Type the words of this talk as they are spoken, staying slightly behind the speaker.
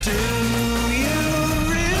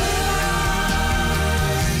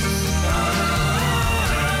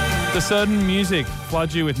Does certain music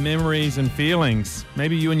flood you with memories and feelings?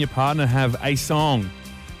 Maybe you and your partner have a song.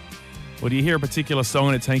 Or do you hear a particular song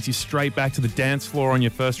and it takes you straight back to the dance floor on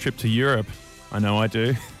your first trip to Europe? I know I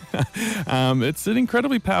do. It's an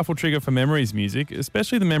incredibly powerful trigger for memories, music,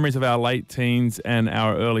 especially the memories of our late teens and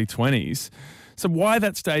our early 20s. So why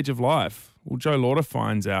that stage of life? Well, Joe Lauder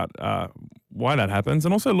finds out why that happens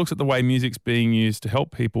and also looks at the way music's being used to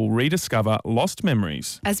help people rediscover lost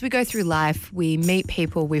memories. As we go through life, we meet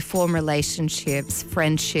people, we form relationships,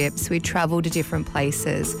 friendships, we travel to different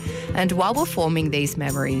places. And while we're forming these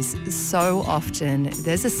memories, so often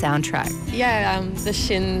there's a soundtrack. Yeah, the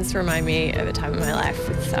Shins remind me of a time in my life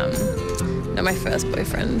with not my first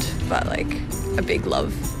boyfriend, but like a big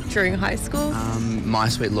love during high school. My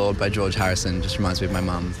Sweet Lord by George Harrison just reminds me of my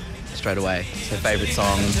mum. Straight away. It's her favourite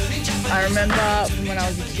song. I remember when I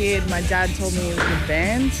was a kid, my dad told me it was a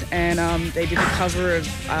band and they did a cover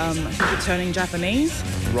of, I think it's Turning Japanese.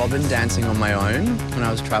 Robin Dancing on My Own when I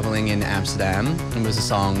was travelling in Amsterdam. It was a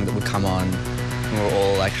song that would come on and we were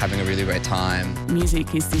all like having a really great time.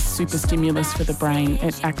 Music is this super stimulus for the brain.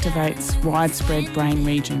 It activates widespread brain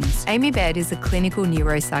regions. Amy Baird is a clinical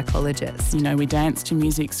neuropsychologist. You know, we dance to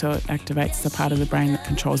music, so it activates the part of the brain that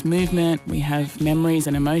controls movement. We have memories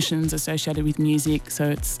and emotions associated with music, so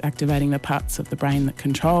it's activating the parts of the brain that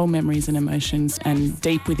control memories and emotions. And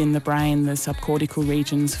deep within the brain, the subcortical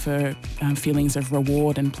regions for feelings of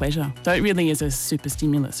reward and pleasure. So it really is a super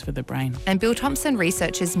stimulus for the brain. And Bill Thompson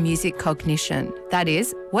researches music cognition. That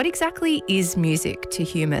is, what exactly is music to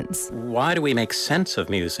humans? Why do we make sense of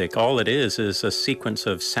music? All it is a sequence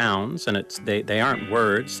of sounds, and they aren't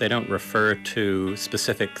words. They don't refer to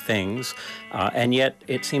specific things, and yet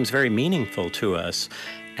it seems very meaningful to us.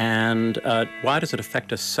 And why does it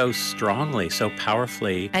affect us so strongly, so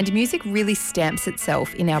powerfully? And music really stamps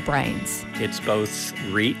itself in our brains. It's both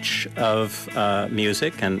reach of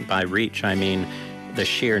music, and by reach I mean the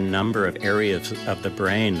sheer number of areas of the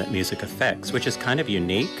brain that music affects, which is kind of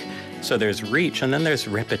unique. So there's reach, and then there's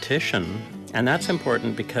repetition. And that's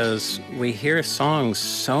important because we hear songs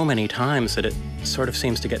so many times that it sort of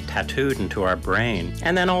seems to get tattooed into our brain.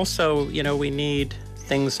 And then also, you know, we need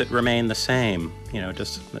things that remain the same. You know,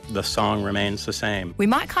 just the song remains the same. We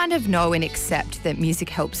might kind of know and accept that music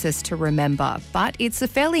helps us to remember, but it's a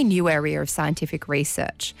fairly new area of scientific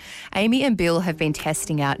research. Amy and Bill have been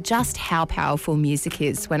testing out just how powerful music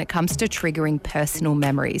is when it comes to triggering personal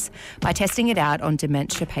memories by testing it out on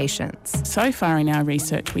dementia patients. So far in our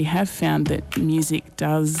research, we have found that music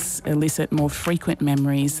does elicit more frequent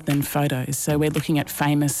memories than photos. So we're looking at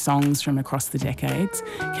famous songs from across the decades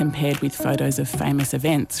compared with photos of famous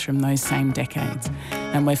events from those same decades.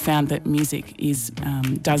 And we've found that music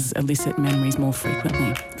does elicit memories more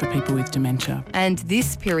frequently for people with dementia. And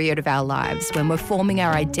this period of our lives, when we're forming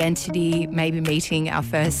our identity, maybe meeting our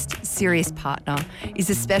first serious partner, is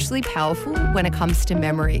especially powerful when it comes to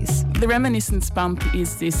memories. The reminiscence bump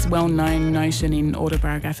is this well-known notion in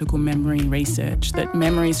autobiographical memory research that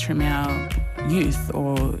memories from our youth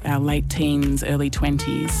or our late teens, early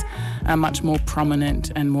 20s are much more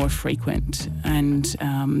prominent and more frequent. And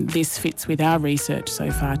this fits with our research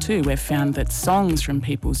so far too. We've found that songs from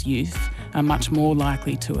people's youth are much more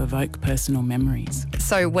likely to evoke personal memories.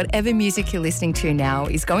 So whatever music you're listening to now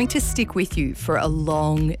is going to stick with you for a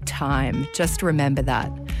long time. Just remember that.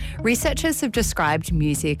 Researchers have described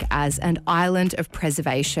music as an island of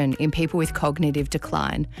preservation in people with cognitive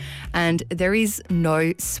decline. And there is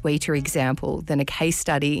no sweeter example than a case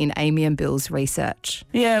study in Amy and Bill's research.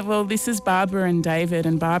 Yeah, well, this is Barbara and David,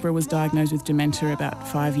 and Barbara was diagnosed with dementia about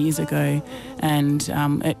 5 years ago, and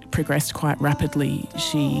it progressed quite rapidly.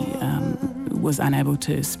 She was unable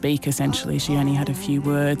to speak, essentially. She only had a few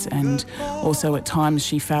words, and also at times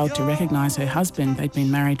she failed to recognise her husband. They'd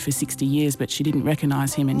been married for 60 years, but she didn't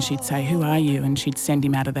recognise him, and she'd say, "Who are you?" And she'd send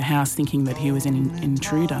him out of the house thinking that he was an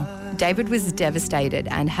intruder. David was devastated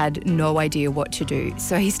and had no idea what to do,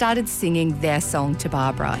 so he started singing their song to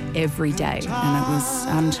Barbara every day. And it was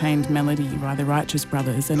Unchained Melody by the Righteous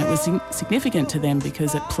Brothers, and it was significant to them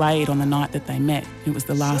because it played on the night that they met. It was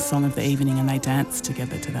the last song of the evening, and they danced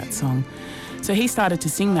together to that song. So he started to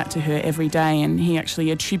sing that to her every day, and he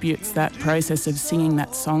actually attributes that process of singing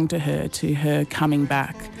that song to her coming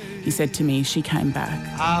back. He said to me, "She came back."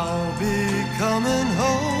 I'll be coming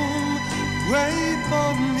home, wait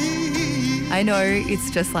for me. I know,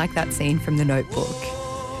 it's just like that scene from The Notebook.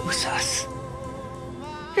 It was us.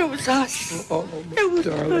 It was us. Oh, my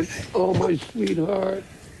darling. Oh, my sweetheart.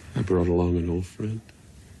 I brought along an old friend.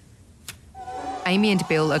 Amy and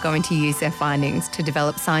Bill are going to use their findings to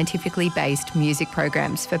develop scientifically based music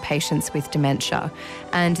programs for patients with dementia.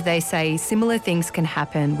 And they say similar things can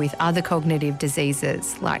happen with other cognitive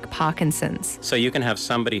diseases like Parkinson's. So you can have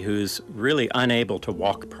somebody who's really unable to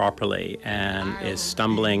walk properly and is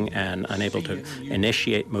stumbling and unable to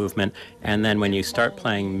initiate movement. And then when you start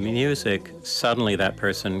playing music, suddenly that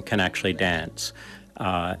person can actually dance.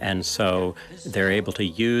 And so they're able to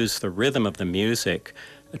use the rhythm of the music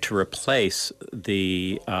to replace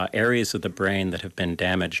the areas of the brain that have been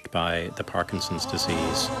damaged by the Parkinson's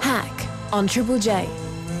disease. Hack on Triple J.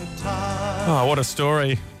 Oh, what a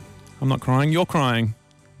story. I'm not crying, you're crying.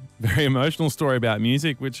 Very emotional story about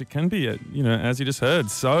music, which it can be, as you just heard,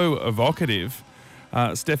 so evocative.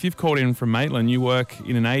 Steph, you've called in from Maitland. You work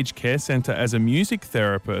in an aged care centre as a music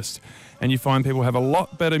therapist, and you find people have a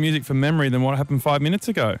lot better music from memory than what happened 5 minutes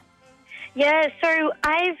ago. Yeah, so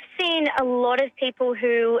I've seen a lot of people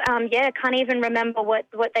who, can't even remember what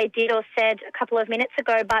they did or said a couple of minutes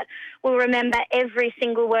ago, but will remember every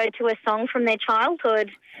single word to a song from their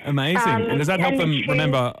childhood. Amazing. And does that help them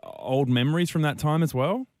remember old memories from that time as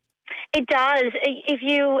well? It does. If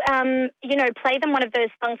you, play them one of those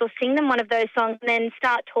songs or sing them one of those songs and then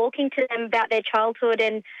start talking to them about their childhood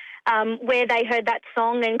and where they heard that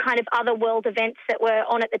song and kind of other world events that were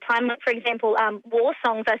on at the time. Like, for example, war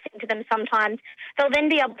songs I sing to them sometimes. They'll then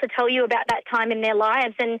be able to tell you about that time in their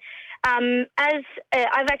lives. And as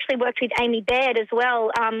I've actually worked with Amy Baird as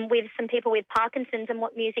well, with some people with Parkinson's and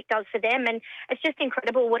what music does for them. And it's just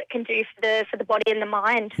incredible what it can do for the body and the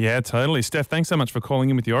mind. Yeah, totally. Steph, thanks so much for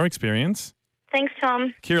calling in with your experience. Thanks,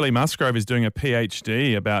 Tom. Kiralee Musgrove is doing a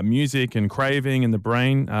PhD about music and craving in the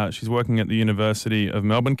brain. She's working at the University of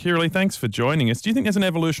Melbourne. Kiralee, thanks for joining us. Do you think there's an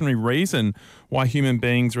evolutionary reason why human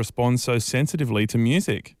beings respond so sensitively to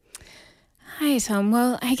music? Hi, Tom.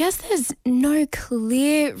 Well, I guess there's no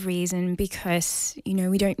clear reason because,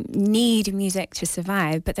 we don't need music to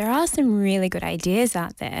survive, but there are some really good ideas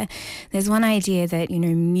out there. There's one idea that,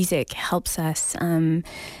 music helps us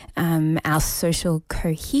our social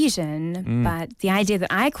cohesion, but the idea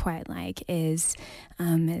that I quite like is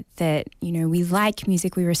that, we like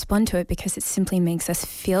music, we respond to it because it simply makes us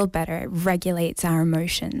feel better. It regulates our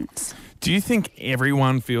emotions. Do you think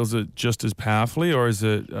everyone feels it just as powerfully, or is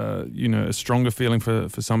it, a stronger feeling for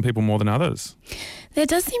some people more than others? There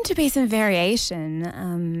does seem to be some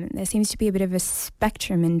variation. There seems to be a bit of a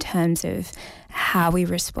spectrum in terms of how we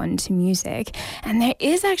respond to music. And there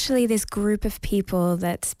is actually this group of people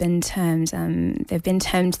that's been termed, they've been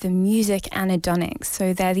termed the music anhedonics.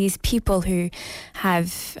 So they're these people who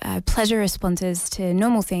have pleasure responses to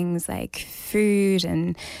normal things like food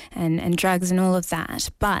and drugs and all of that,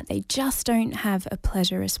 but they just don't have a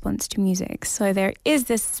pleasure response to music. So there is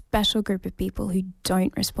this special group of people who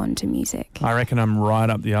don't respond to music. I reckon I'm right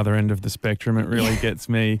up the other end of the spectrum. It really gets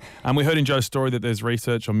me. We heard in Joe's story that there's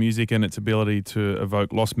research on music and its ability to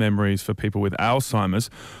evoke lost memories for people with Alzheimer's.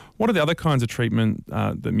 What are the other kinds of treatment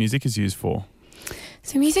that music is used for?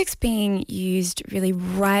 So music's being used really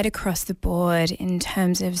right across the board in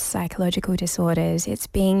terms of psychological disorders. It's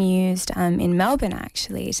being used in Melbourne,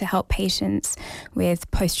 actually, to help patients with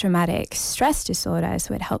post-traumatic stress disorder.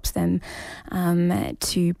 So it helps them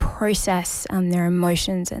to process their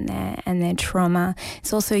emotions and their trauma.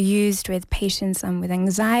 It's also used with patients with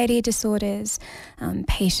anxiety disorders,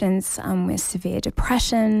 patients with severe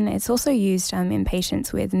depression. It's also used in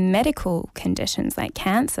patients with medical conditions like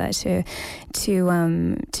cancer to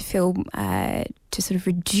sort of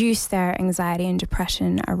reduce their anxiety and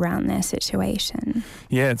depression around their situation.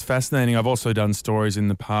 Yeah, it's fascinating. I've also done stories in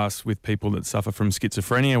the past with people that suffer from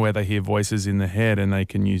schizophrenia where they hear voices in the head and they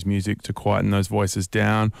can use music to quieten those voices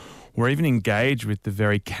down or even engage with the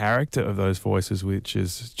very character of those voices, which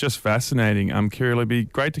is just fascinating. Kiralee, it'd be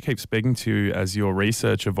great to keep speaking to you as your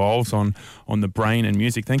research evolves on the brain and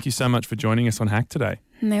music. Thank you so much for joining us on Hack today.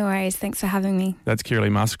 No worries. Thanks for having me. That's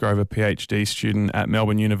Kiralee Musgrove, a PhD student at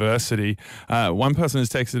Melbourne University. One person has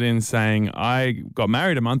texted in saying, I got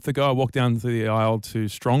married a month ago. I walked down the aisle to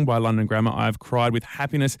Strong by London Grammar. I've cried with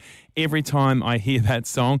happiness every time I hear that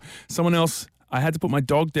song. Someone else, I had to put my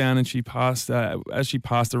dog down and she passed. As she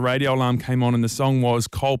passed, the radio alarm came on and the song was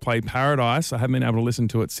Coldplay Paradise. I haven't been able to listen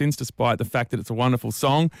to it since, despite the fact that it's a wonderful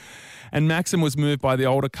song. And Maxim was moved by the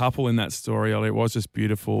older couple in that story. It was just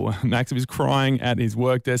beautiful. Maxim is crying at his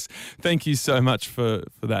work desk. Thank you so much for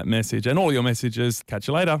that message and all your messages. Catch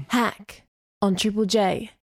you later. Hack on Triple J.